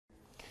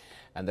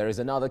And there is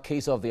another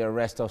case of the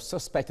arrest of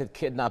suspected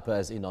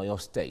kidnappers in Oyo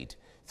State.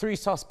 3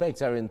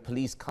 suspects are in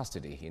police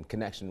custody in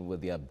connection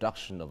with the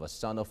abduction of a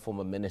son of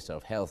former Minister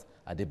of Health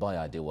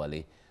Adebayo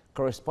Adewale.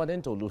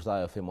 Correspondent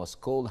Olutayo Famous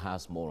Cole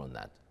has more on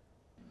that.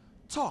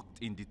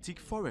 Tucked in the thick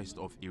forest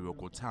of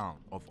Iroko town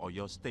of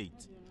Oyo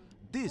State,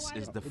 this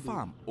is the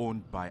farm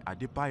owned by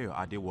Adebayo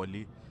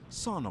Adewale,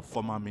 son of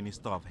former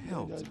Minister of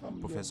Health,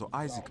 Professor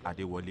Isaac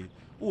Adewale,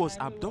 who was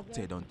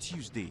abducted on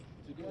Tuesday.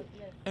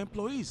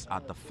 Employees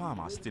at the farm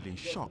are still in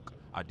shock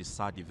at the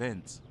sad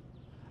event.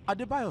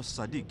 Adebayo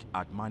Sadiq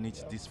had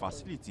managed this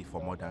facility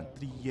for more than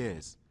 3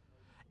 years.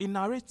 He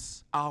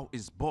narrates how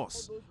his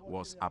boss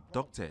was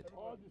abducted.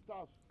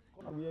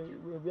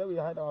 Where we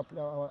had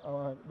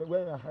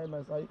when I hired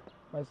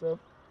myself,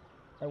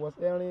 I was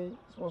hearing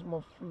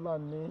small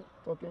Fulani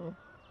talking,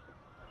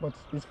 but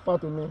it's far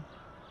to me.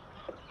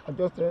 I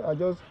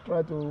just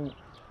try to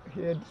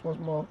hear the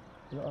small.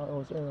 I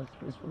was saying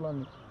it's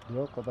Fulani. They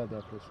all cover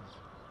their faces.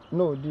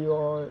 No,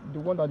 the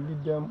one that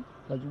lead them,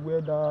 like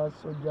where the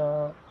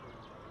soldier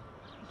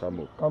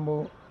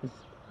Camo is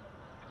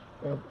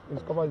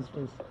covered his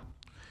face.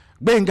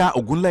 Benga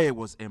Ogunleye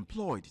was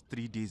employed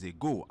 3 days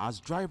ago as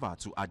driver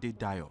to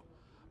Adedayo,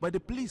 but the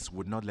police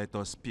would not let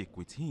us speak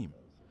with him.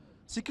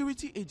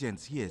 Security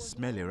agents here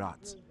smell a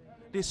rat.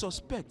 They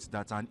suspect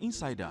that an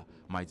insider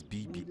might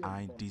be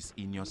behind this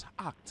heinous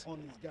act.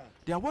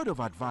 Their word of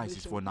advice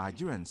is for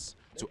Nigerians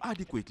to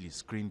adequately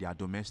screen their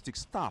domestic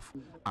staff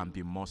and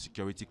be more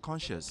security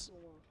conscious.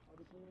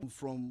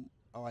 From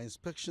our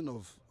inspection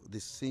of the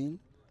scene,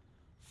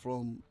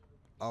 from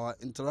our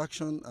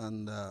interaction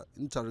and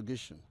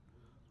interrogation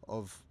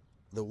of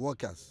the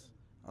workers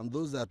and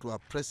those that were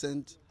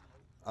present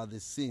at the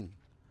scene,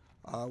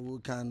 we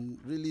can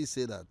really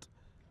say that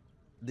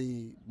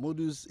the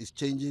modus is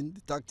changing,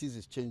 the tactics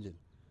is changing,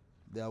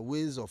 their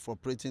ways of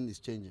operating is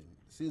changing.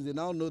 Since they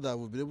now know that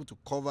we've been able to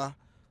cover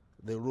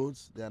the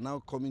roads, they are now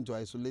coming to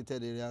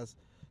isolated areas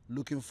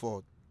looking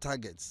for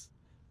targets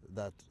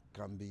that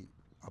can be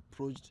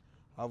approached,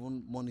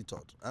 haven't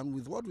monitored. And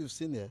with what we've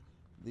seen here,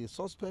 the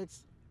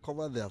suspects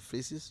cover their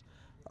faces,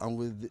 and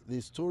with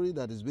the story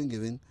that is being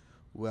given,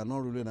 we are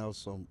not ruling out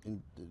some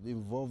the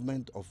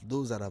involvement of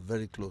those that are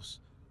very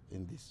close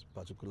in this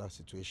particular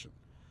situation.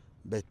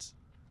 But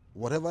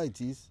whatever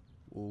it is,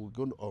 we're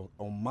going to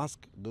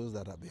unmask those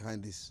that are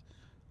behind this,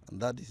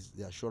 and that is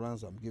the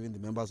assurance I'm giving the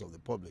members of the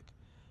public.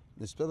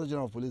 The Inspector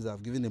General of Police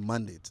have given a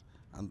mandate,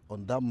 and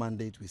on that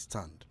mandate we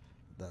stand,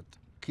 that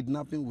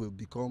kidnapping will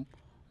become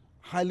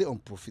highly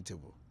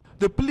unprofitable.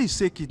 The police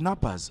say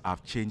kidnappers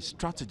have changed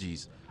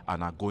strategies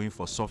and are going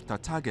for softer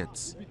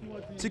targets.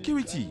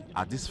 Security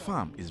at this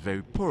farm is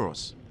very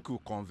porous.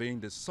 Conveying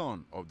the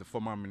son of the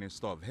former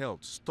Minister of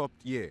Health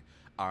stopped here,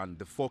 and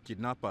the 4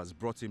 kidnappers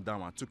brought him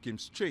down and took him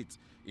straight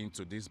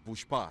into this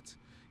bush path.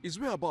 His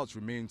whereabouts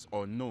remains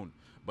unknown,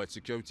 but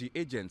security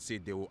agents say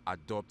they will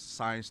adopt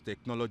science,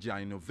 technology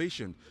and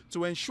innovation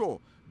to ensure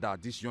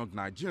that this young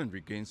Nigerian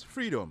regains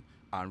freedom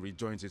and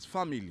rejoins his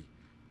family.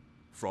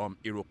 From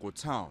Iroko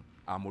town,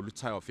 I'm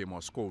Olutayo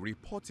Famous Cole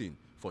reporting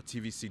for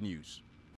TVC News.